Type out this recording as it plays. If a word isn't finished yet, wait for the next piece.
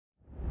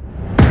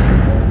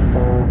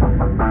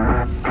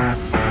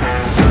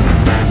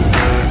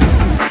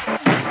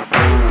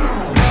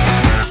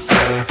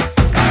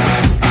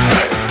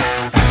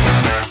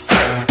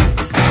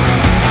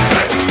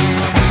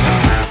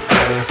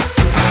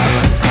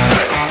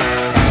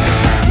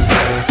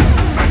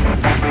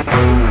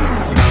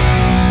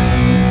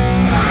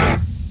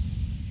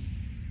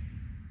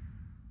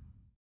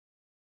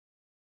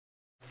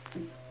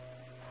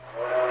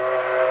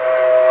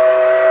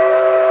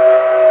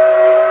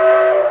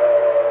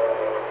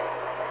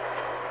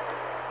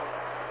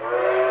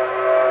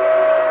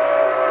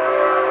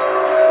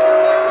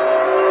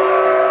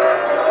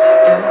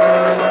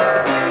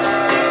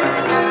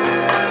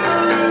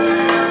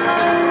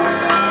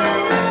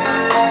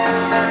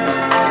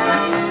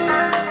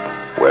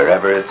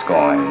Wherever it's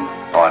going,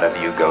 part of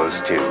you goes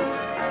too,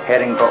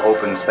 heading for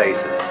open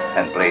spaces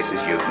and places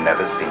you've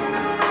never seen.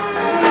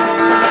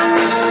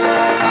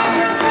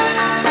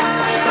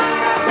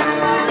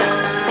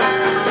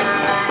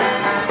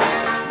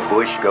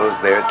 Busch goes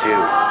there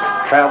too,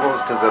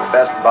 travels to the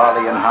best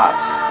barley and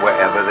hops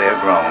wherever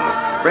they're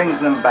grown, brings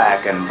them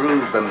back and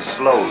brews them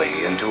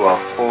slowly into a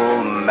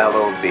full,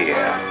 mellow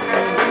beer.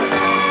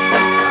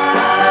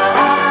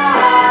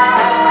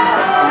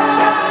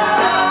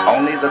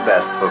 Only the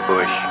best for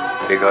Busch,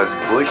 because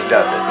Busch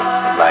does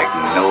it like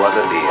no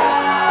other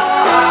beer.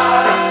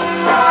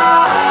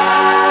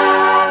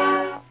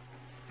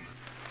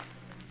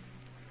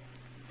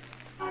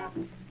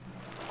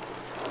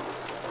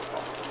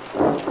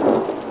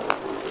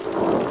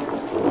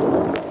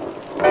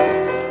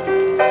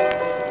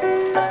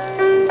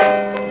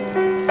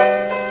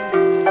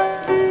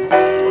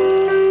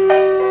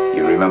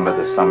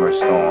 Summer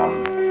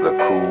storm, the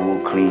cool,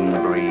 clean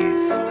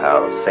breeze,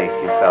 how safe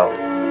you felt.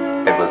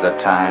 It was a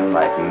time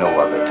like no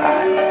other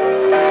time.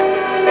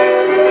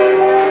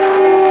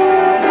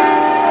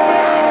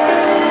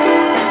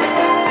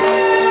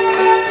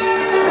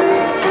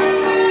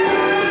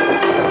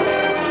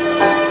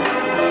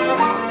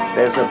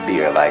 There's a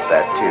beer like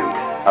that too,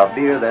 a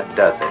beer that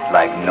does it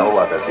like no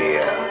other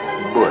beer,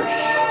 Busch.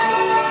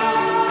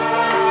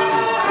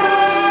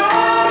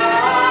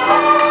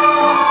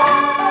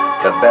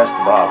 The best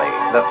barley,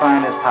 the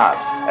finest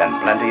hops,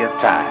 and plenty of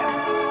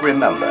time.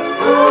 Remember,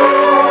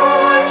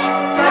 Busch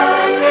does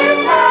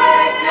it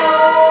like no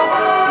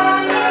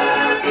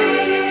other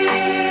beer.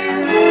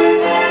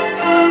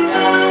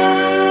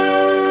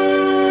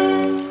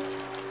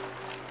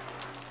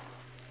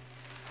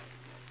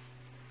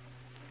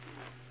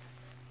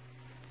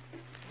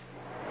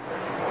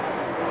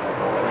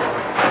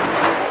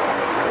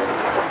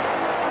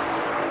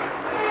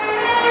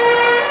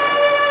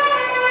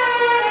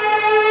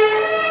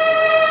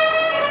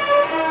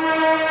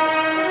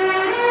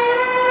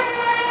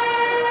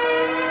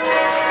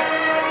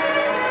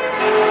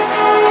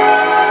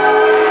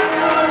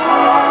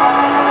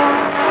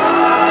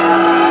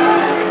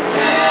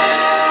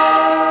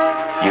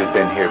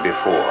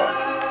 Before,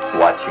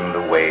 watching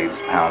the waves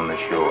pound the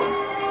shore,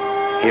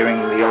 hearing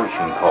the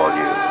ocean call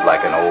you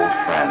like an old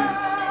friend.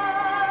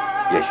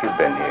 Yes, you've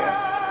been here,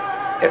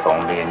 if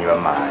only in your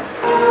mind.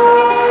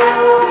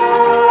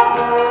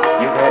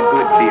 You've had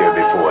good beer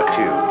before,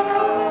 too.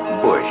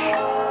 Busch.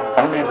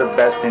 Only the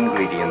best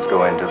ingredients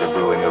go into the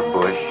brewing of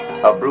Busch,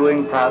 a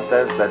brewing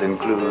process that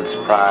includes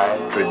pride,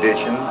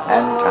 tradition,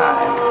 and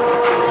time.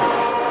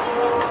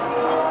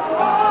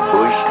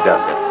 Busch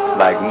does it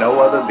like no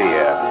other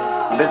beer.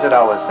 Visit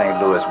our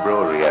St. Louis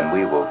brewery and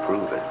we will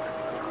prove it.